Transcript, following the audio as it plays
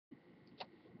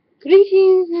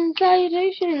Greetings and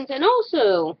salutations, and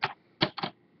also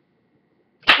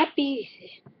happy,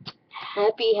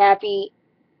 happy,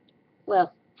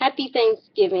 well, happy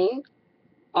Thanksgiving,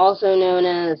 also known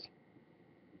as,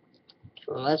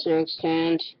 to a lesser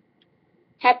extent,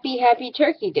 happy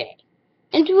Turkey Day,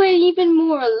 and to an even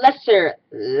more lesser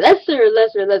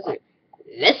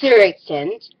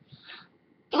extent,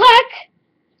 Black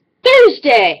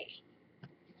Thursday.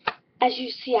 As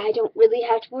you see, I don't really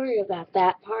have to worry about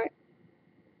that part.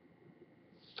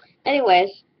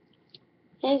 Anyways,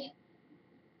 is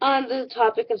on the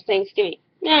topic of Thanksgiving.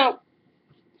 Now,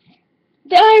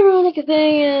 the ironic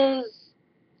thing is,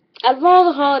 out of all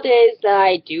the holidays that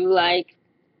I do like,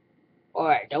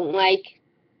 or I don't like,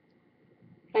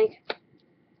 I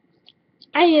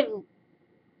have,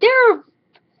 there are,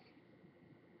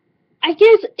 I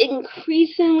guess,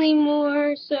 increasingly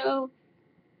more so,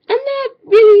 I'm not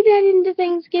really that into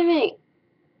Thanksgiving.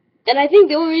 And I think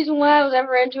the only reason why I was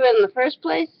ever into it in the first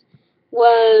place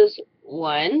was,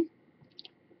 one,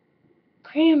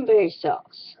 cranberry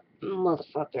sauce.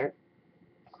 Motherfucker.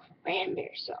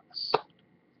 Cranberry sauce.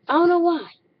 I don't know why.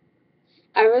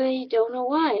 I really don't know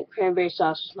why cranberry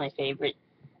sauce was my favorite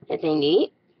thing to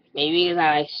eat. Maybe because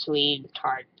I like sweet,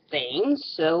 tart things,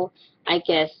 so I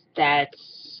guess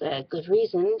that's a good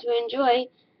reason to enjoy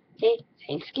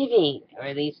Thanksgiving, or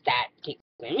at least that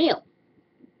particular meal.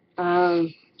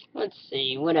 Let's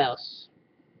see, what else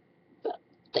about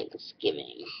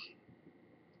Thanksgiving?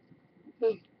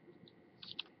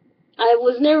 I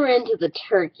was never into the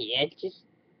turkey.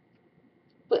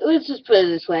 But let's just put it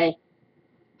this way.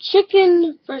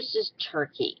 Chicken versus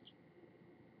turkey.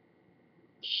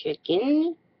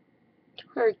 Chicken,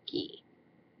 turkey.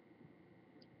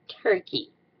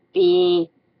 Turkey being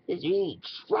this really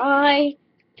dry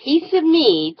piece of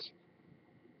meat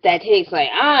that takes, like,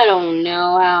 I don't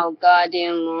know how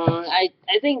goddamn long. I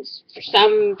think for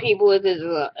some people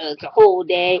it's a whole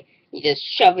day. You just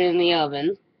shove it in the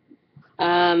oven.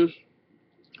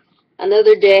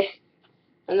 Another day,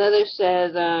 another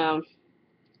says,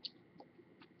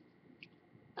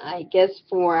 I guess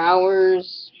 4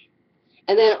 hours.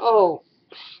 And then, oh,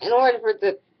 in order for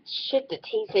the shit to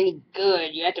taste any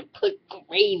good, you have to put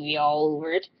gravy all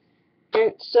over it.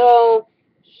 And so,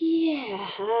 yeah,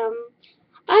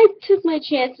 I took my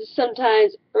chances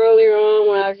sometimes earlier on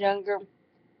when I was younger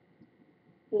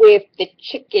with the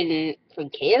chicken from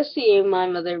KFC my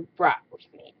mother brought with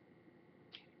me.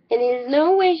 And it is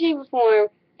no way, shape, or form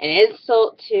an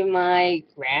insult to my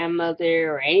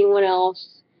grandmother or anyone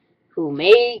else who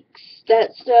makes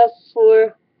that stuff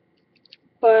for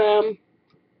for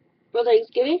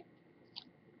Thanksgiving.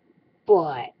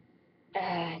 But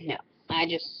no, I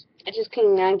just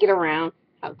could not get around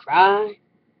how dry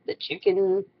the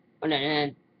chicken, or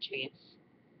no, chicken,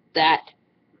 that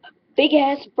big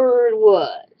ass bird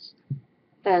was.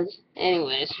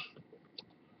 Anyways,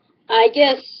 I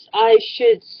guess I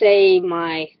should say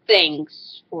my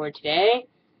thanks for today.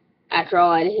 After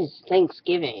all, it is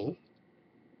Thanksgiving.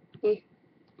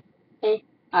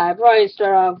 I probably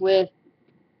start off with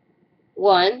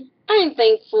one. I am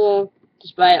thankful,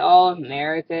 despite all of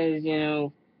America's,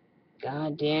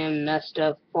 goddamn messed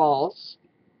up faults,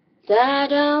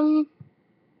 that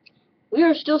we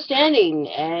are still standing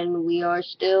and we are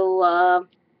still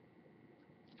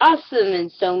awesome in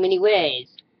so many ways.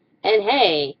 And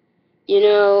hey, you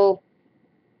know,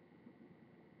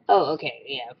 oh, okay,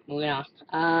 yeah, moving on.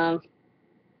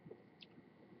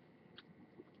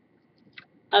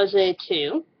 I would say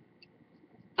two.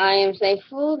 I am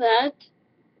thankful that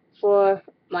for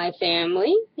my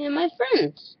family and my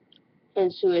friends,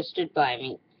 and who have stood by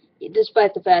me,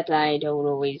 despite the fact that I don't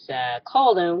always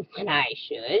call them when I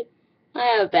should. I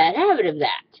have a bad habit of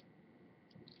that.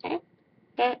 Okay?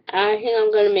 I think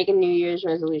I'm going to make a New Year's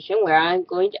resolution where I'm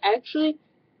going to actually,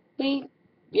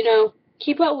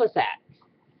 keep up with that.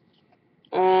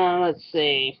 Let's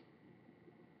see.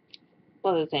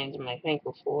 What other things am I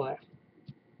thankful for?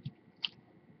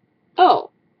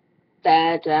 Oh,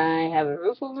 that I have a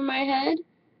roof over my head,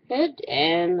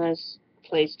 and a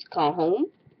place to call home.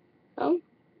 Oh,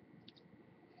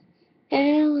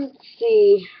 and let's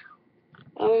see.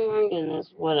 Oh my goodness,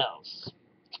 what else?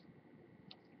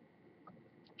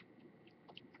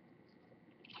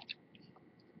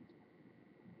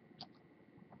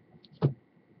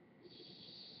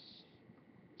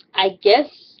 I guess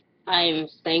I'm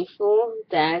thankful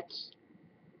that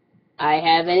I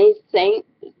have anything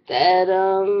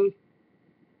that,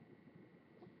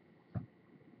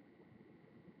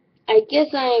 I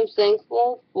guess I am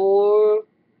thankful for,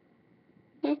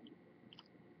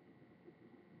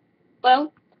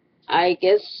 well, I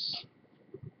guess,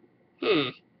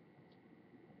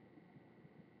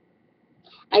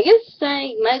 I guess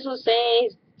I might as well say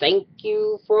thank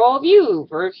you for all of you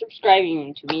for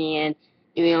subscribing to me and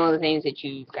doing all the things that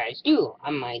you guys do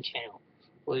on my channel.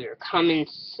 For your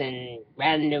comments and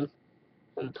random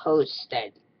posts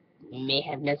that may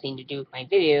have nothing to do with my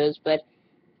videos, but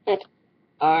that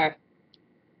are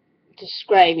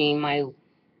describing my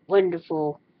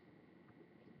wonderful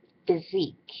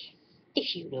physique,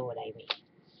 if you know what I mean.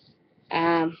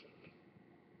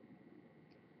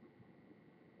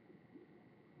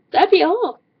 That'd be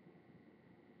all.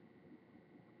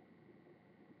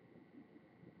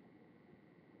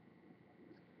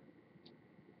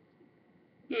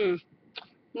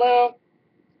 Well,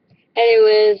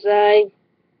 anyways, I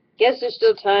guess there's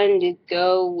still time to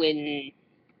go and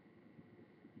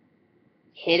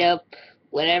hit up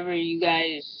whatever you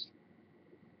guys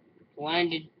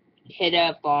wanted to hit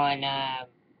up on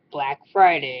Black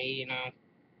Friday, you know,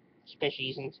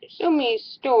 especially since there's so many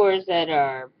stores that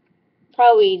are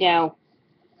probably now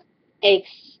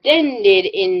extended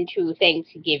into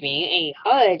Thanksgiving, a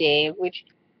holiday of which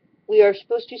we are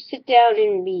supposed to sit down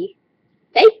and be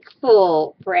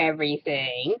thankful for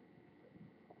everything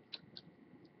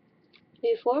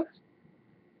before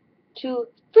to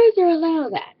further allow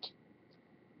that.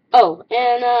 Oh,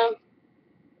 and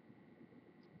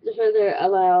to further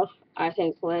allow our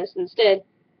thankfulness, instead,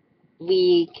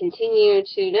 we continue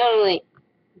to not only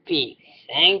be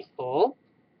thankful,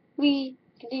 we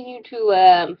continue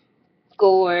to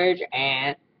gorge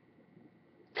and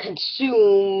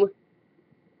consume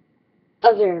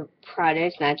other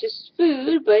products, not just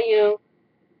food, but, you know,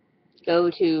 go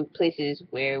to places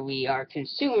where we are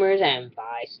consumers and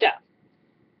buy stuff.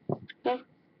 And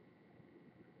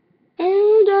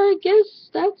I guess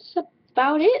that's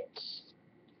about it.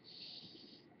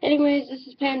 Anyways, this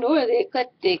is Pandora the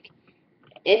Eclectic.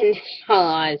 In all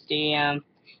honesty,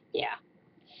 yeah.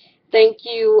 Thank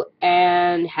you,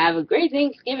 and have a great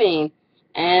Thanksgiving.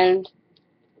 And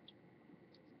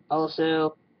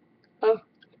also,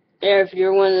 if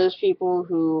you're one of those people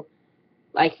who,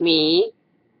 like me,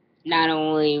 not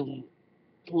only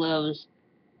loves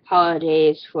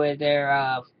holidays for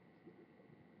their,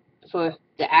 for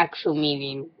the actual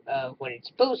meaning of what it's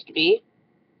supposed to be,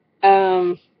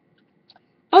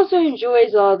 also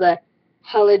enjoys all the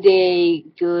holiday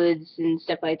goods and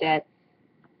stuff like that.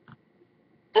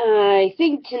 I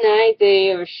think tonight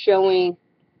they are showing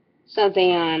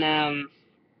something on,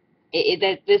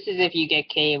 that this is if you get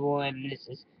cable, and this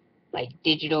is like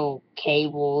digital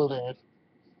cable to,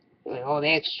 you know, all the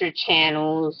extra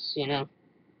channels, you know,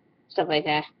 stuff like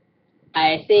that.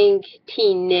 I think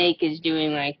Teen Nick is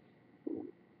doing like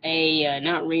a,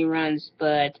 not reruns,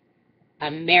 but a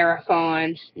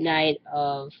marathon night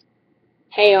of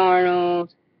Hey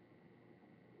Arnold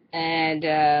and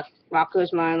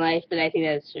Rocko's Modern Life, but I think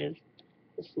that's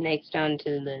next on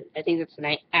to the, I think that's the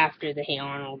night after the Hey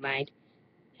Arnold night.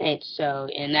 And so,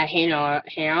 and that Hey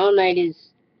Arnold night is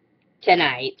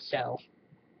tonight, so,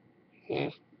 yeah.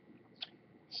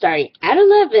 Starting at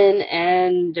 11,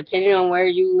 and depending on where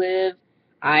you live,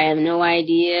 I have no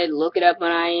idea. Look it up on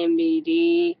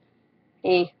IMDb.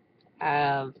 Hey,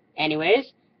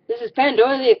 anyways, this is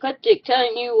Pandora the Eclectic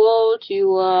telling you all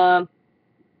to,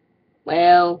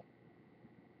 well,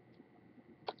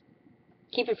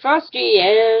 keep it frosty,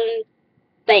 and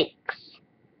thanks.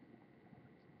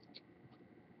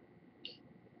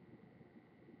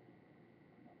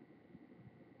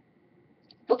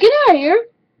 Well, get out of here.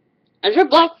 As your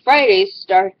Black Fridays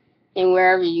start, and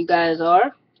wherever you guys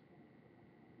are,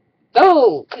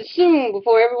 go consume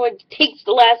before everyone takes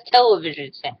the last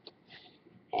television set.